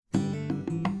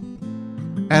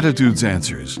Attitudes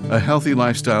Answers, a healthy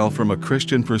lifestyle from a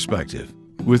Christian perspective,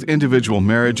 with individual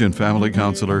marriage and family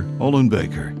counselor Olin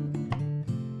Baker.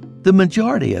 The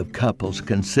majority of couples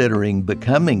considering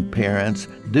becoming parents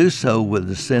do so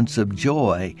with a sense of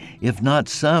joy, if not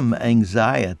some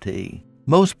anxiety.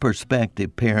 Most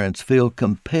prospective parents feel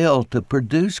compelled to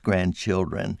produce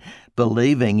grandchildren,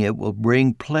 believing it will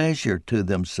bring pleasure to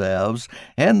themselves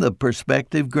and the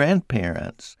prospective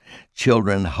grandparents.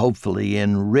 Children hopefully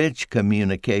enrich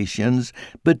communications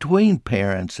between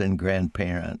parents and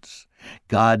grandparents.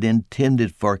 God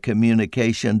intended for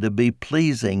communication to be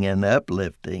pleasing and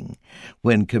uplifting.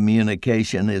 When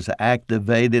communication is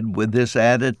activated with this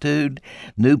attitude,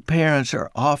 new parents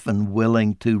are often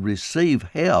willing to receive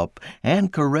help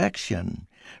and correction.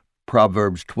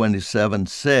 Proverbs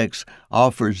 27:6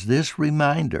 offers this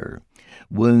reminder: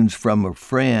 wounds from a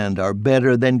friend are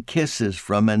better than kisses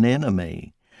from an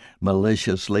enemy.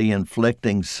 Maliciously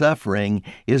inflicting suffering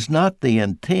is not the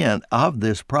intent of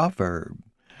this proverb.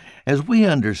 As we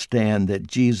understand that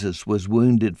Jesus was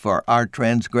wounded for our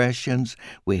transgressions,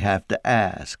 we have to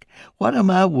ask, what am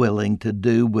I willing to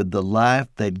do with the life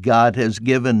that God has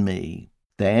given me?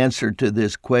 The answer to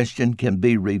this question can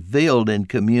be revealed in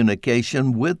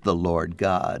communication with the Lord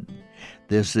God.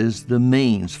 This is the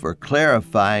means for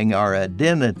clarifying our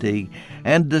identity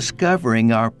and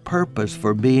discovering our purpose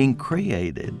for being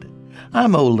created.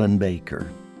 I'm Olin Baker.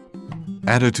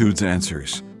 Attitudes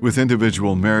Answers, with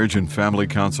individual marriage and family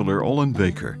counselor Olin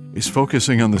Baker, is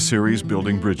focusing on the series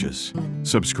Building Bridges.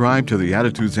 Subscribe to the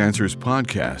Attitudes Answers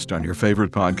podcast on your favorite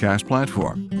podcast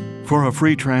platform. For a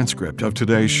free transcript of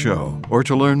today's show or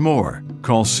to learn more,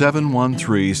 call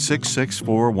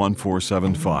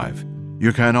 713-664-1475.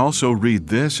 You can also read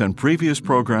this and previous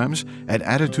programs at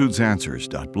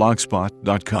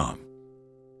attitudesanswers.blogspot.com.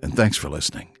 And thanks for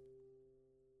listening.